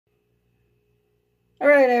All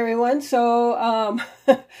right, everyone. So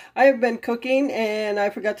I have been cooking and I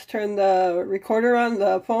forgot to turn the recorder on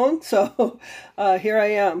the phone. So here I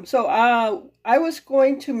am. So I was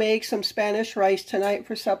going to make some Spanish rice tonight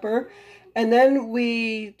for supper. And then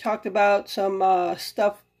we talked about some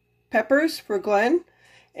stuffed peppers for Glenn.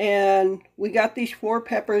 And we got these 4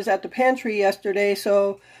 peppers at the pantry yesterday.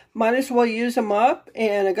 So might as well use them up.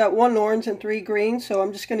 And I got 1 orange and 3 green. So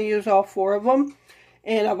I'm just going to use all 4 of them.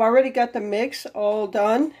 And I've already got the mix all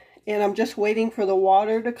done, and I'm just waiting for the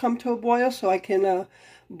water to come to a boil so I can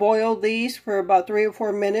boil these for about 3 or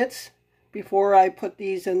 4 minutes before I put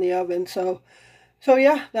these in the oven. So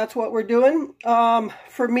yeah, that's what we're doing.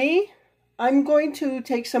 For me, I'm going to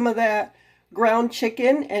take some of that ground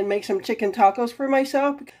chicken and make some chicken tacos for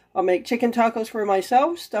myself. I'll make chicken tacos for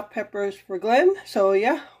myself, stuffed peppers for Glenn. So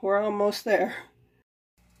yeah, we're almost there.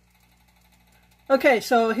 Okay,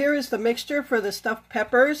 so here is the mixture for the stuffed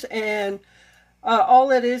peppers, and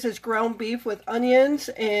all it is ground beef with onions,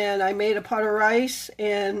 and I made a pot of rice,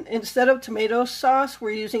 and instead of tomato sauce,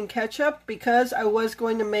 we're using ketchup because I was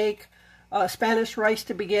going to make Spanish rice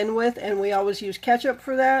to begin with, and we always use ketchup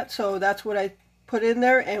for that, so that's what I put in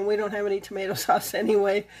there, and we don't have any tomato sauce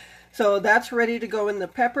anyway. So that's ready to go in the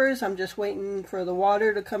peppers. I'm just waiting for the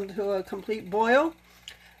water to come to a complete boil.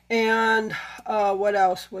 And what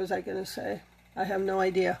else was I going to say? I have no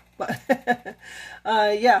idea, but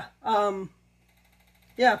yeah,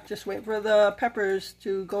 just wait for the peppers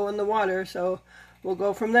to go in the water, so we'll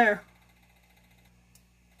go from there.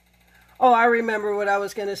 Oh, I remember what I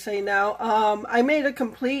was going to say now. I made a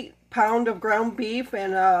complete pound of ground beef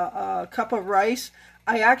and a cup of rice.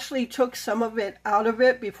 I actually took some of it out of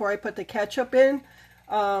it before I put the ketchup in.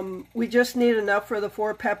 We just need enough for the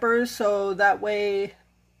 4 peppers, so that way,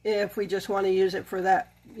 if we just want to use it for that,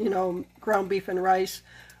 you know, ground beef and rice,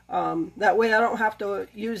 that way I don't have to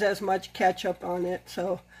use as much ketchup on it.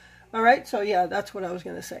 So all right, so yeah, that's what I was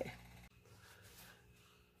going to say.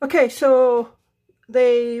 Okay, so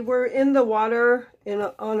they were in the water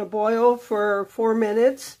on a boil for 4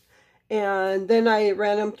 minutes, and then I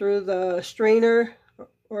ran them through the strainer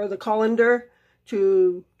or the colander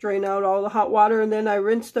to drain out all the hot water, and then I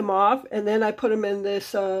rinsed them off, and then I put them in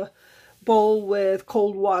this bowl with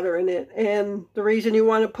cold water in it. And the reason you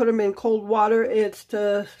want to put them in cold water is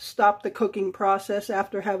to stop the cooking process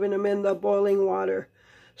after having them in the boiling water,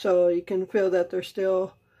 so you can feel that they're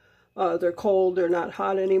still they're cold, they're not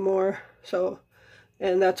hot anymore. So,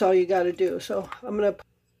 and that's all you got to do. So I'm gonna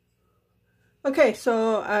okay,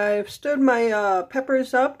 so I've stood my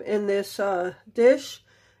peppers up in this dish,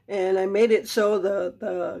 and I made it so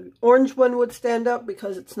the orange one would stand up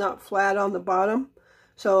because it's not flat on the bottom.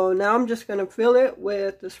 So now I'm just going to fill it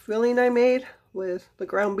with this filling I made with the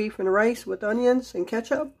ground beef and rice with onions and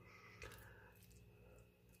ketchup.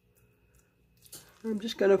 I'm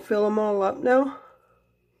just going to fill them all up now.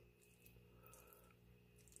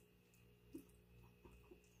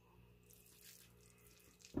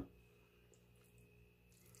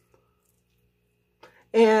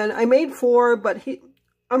 And I made 4, but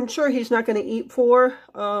I'm sure he's not going to eat 4.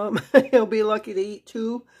 He'll be lucky to eat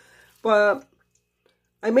 2. But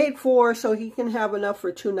I made 4 so he can have enough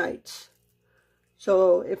for 2 nights.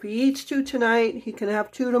 So if he eats 2 tonight, he can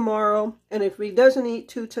have 2 tomorrow. And if he doesn't eat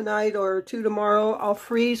 2 tonight or 2 tomorrow, I'll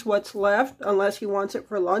freeze what's left unless he wants it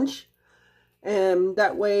for lunch. And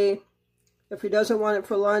that way, if he doesn't want it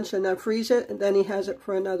for lunch, and I freeze it, and then he has it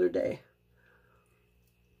for another day.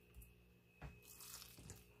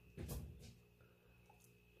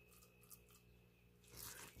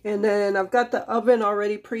 And then I've got the oven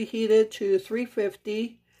already preheated to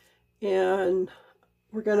 350, and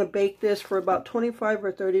we're going to bake this for about 25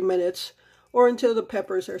 or 30 minutes, or until the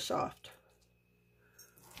peppers are soft.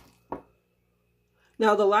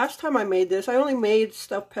 Now, the last time I made this, I only made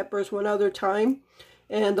stuffed peppers one other time,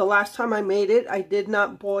 and the last time I made it, I did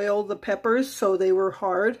not boil the peppers, so they were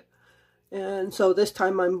hard. And so this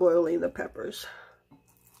time I'm boiling the peppers.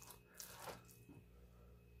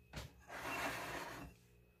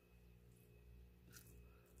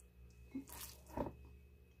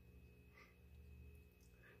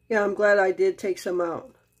 Yeah, I'm glad I did take some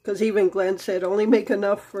out, because even Glenn said only make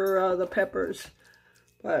enough for the peppers.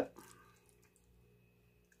 But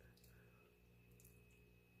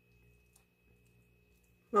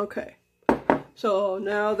okay, so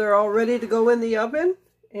now they're all ready to go in the oven,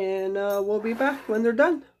 and we'll be back when they're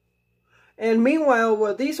done. And meanwhile,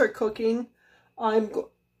 while these are cooking, I'm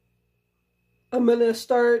going to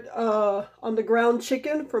start on the ground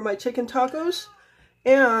chicken for my chicken tacos.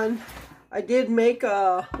 And I did make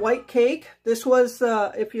a white cake. This was,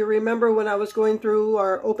 if you remember when I was going through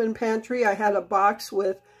our open pantry, I had a box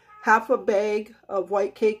with half a bag of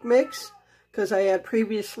white cake mix because I had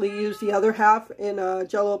previously used the other half in a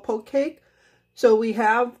Jell-O poke cake. So we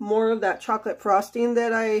have more of that chocolate frosting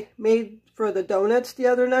that I made for the donuts the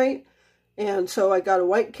other night. And so I got a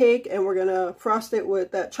white cake, and we're going to frost it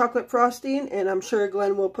with that chocolate frosting. And I'm sure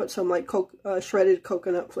Glenn will put some like shredded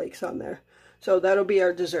coconut flakes on there. So that'll be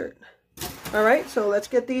our dessert. All right, so let's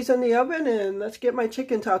get these in the oven and let's get my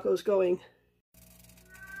chicken tacos going.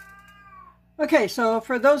 Okay, so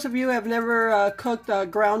for those of you who have never cooked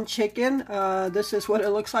ground chicken, this is what it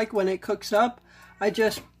looks like when it cooks up. I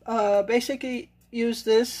just basically use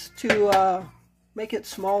this to make it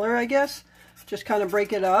smaller, I guess. Just kind of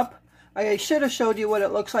break it up. I should have showed you what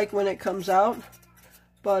it looks like when it comes out,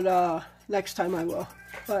 but next time I will.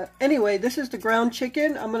 But anyway, this is the ground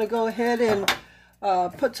chicken. I'm going to go ahead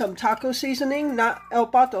and put some taco seasoning, not El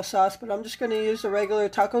Pato sauce, but I'm just going to use the regular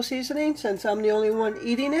taco seasoning since I'm the only one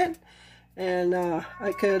eating it. And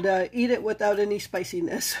I could eat it without any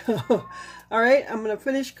spiciness. Alright, I'm going to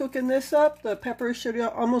finish cooking this up. The peppers should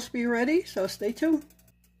almost be ready, so stay tuned.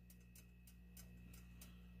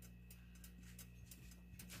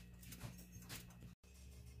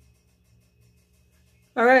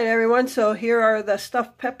 Alright everyone, so here are the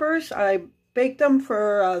stuffed peppers. I baked them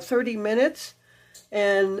for 30 minutes.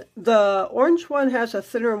 And the orange one has a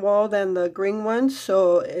thinner wall than the green one,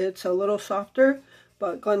 so it's a little softer.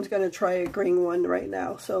 But Glenn's going to try a green one right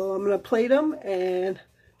now. So I'm going to plate them and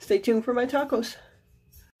stay tuned for my tacos.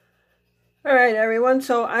 Alright everyone,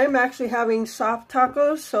 so I'm actually having soft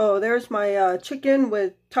tacos. So there's my chicken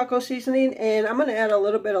with taco seasoning. And I'm going to add a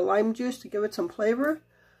little bit of lime juice to give it some flavor.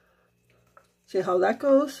 See how that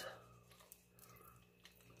goes?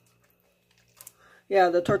 Yeah,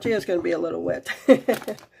 the tortilla is going to be a little wet. So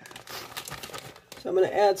I'm going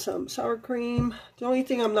to add some sour cream. The only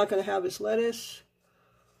thing I'm not going to have is lettuce.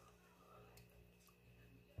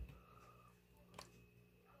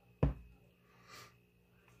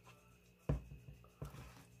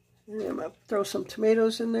 And I'm going to throw some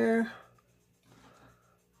tomatoes in there.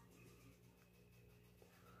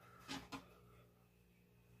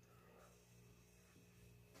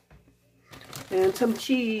 And some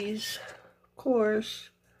cheese, of course.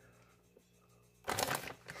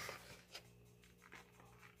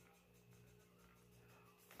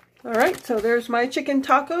 Alright, so there's my chicken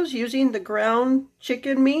tacos using the ground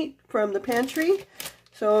chicken meat from the pantry.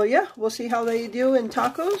 So yeah, we'll see how they do in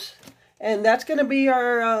tacos. And that's going to be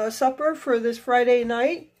our supper for this Friday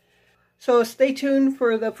night. So stay tuned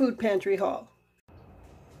for the food pantry haul.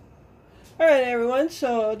 Alright everyone,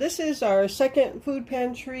 so this is our second food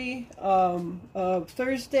pantry of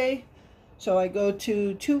Thursday. So I go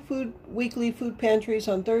to two weekly food pantries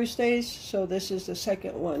on Thursdays, so this is the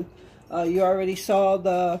second one. You already saw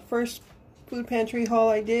the first food pantry haul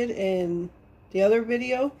I did in the other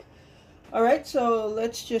video. Alright, so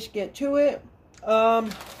let's just get to it.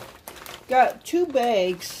 Got 2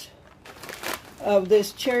 bags of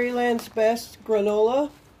this Cherryland's Best granola.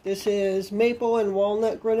 This is maple and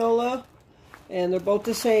walnut granola. And they're both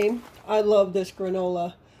the same. I love this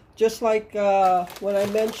granola. Just like when I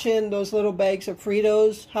mentioned those little bags of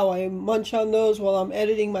Fritos, how I munch on those while I'm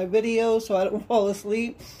editing my videos so I don't fall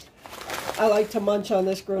asleep. I like to munch on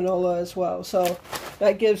this granola as well. So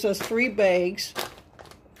that gives us 3 bags.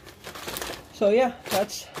 So yeah,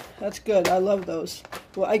 that's good. I love those.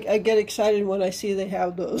 Well, I get excited when I see they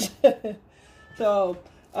have those. So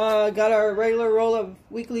got our regular roll of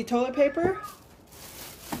weekly toilet paper.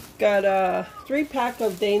 Got a 3-pack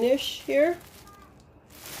of Danish here.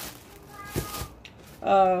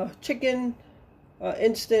 Chicken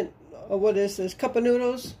instant, what is this? Cup of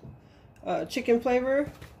noodles. Chicken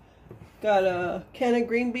flavor. Got a can of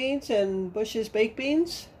green beans and Bush's baked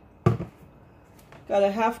beans. Got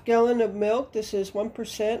a half gallon of milk. This is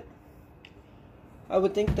 1%. I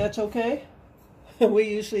would think that's okay. We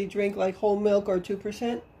usually drink like whole milk or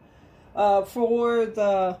 2%. For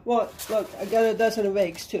the, well, look, I got a dozen of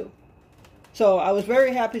eggs too. So I was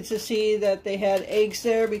very happy to see that they had eggs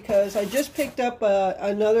there because I just picked up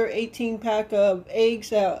another 18-pack of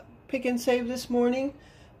eggs at Pick and Save this morning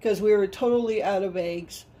because we were totally out of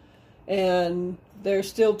eggs. And there's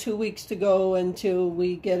still 2 weeks to go until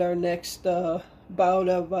we get our next bout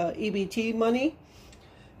of EBT money.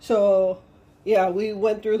 So yeah, we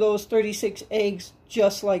went through those 36 eggs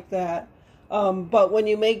just like that. But when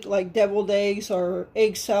you make like deviled eggs or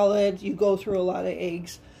egg salad, you go through a lot of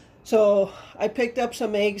eggs. So I picked up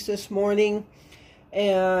some eggs this morning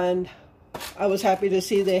and I was happy to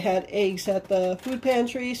see they had eggs at the food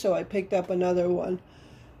pantry, so I picked up another one.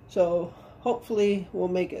 So hopefully we'll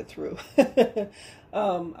make it through.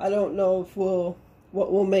 I don't know if we'll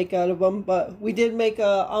what we'll make out of them. But we did make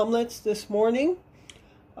omelets this morning.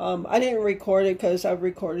 I didn't record it because I've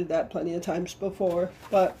recorded that plenty of times before.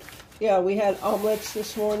 But yeah, we had omelets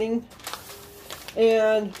this morning.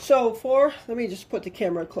 And so let me just put the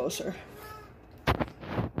camera closer.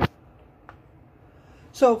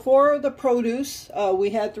 So for the produce, we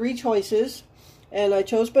had 3 choices, and I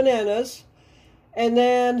chose bananas. And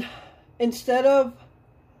then instead of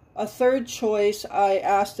a 3rd choice, I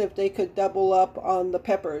asked if they could double up on the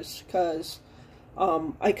peppers, because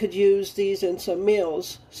I could use these in some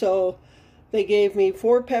meals. So they gave me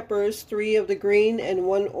 4 peppers, 3 of the green and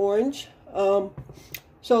 1 orange.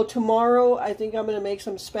 So tomorrow I think I'm going to make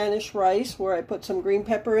some Spanish rice where I put some green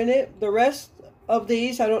pepper in it. The rest of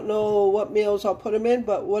these, I don't know what meals I'll put them in,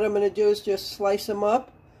 but what I'm going to do is just slice them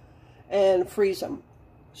up and freeze them.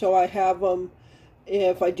 So I have them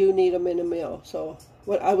if I do need them in a meal. So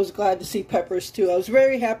I was glad to see peppers too. I was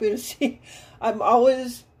very happy to see.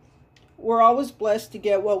 We're always blessed to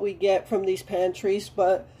get what we get from these pantries,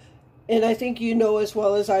 and I think you know as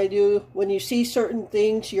well as I do, when you see certain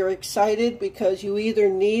things, you're excited because you either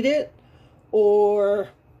need it or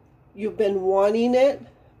you've been wanting it.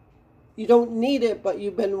 You don't need it, but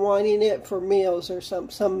you've been wanting it for meals or some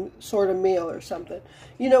sort of meal or something.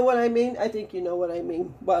 You know what I mean? I think you know what I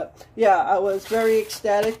mean. But yeah, I was very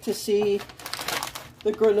ecstatic to see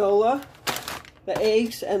the granola, the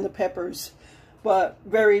eggs, and the peppers. But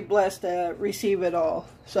very blessed to receive it all.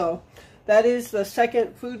 So that is the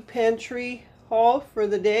second food pantry haul for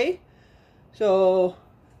the day. So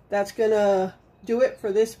that's gonna do it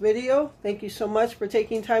for this video. Thank you so much for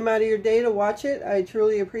taking time out of your day to watch it. I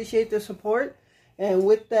truly appreciate the support. And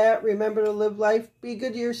with that, remember to live life, be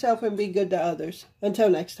good to yourself, and be good to others. Until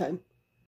next time.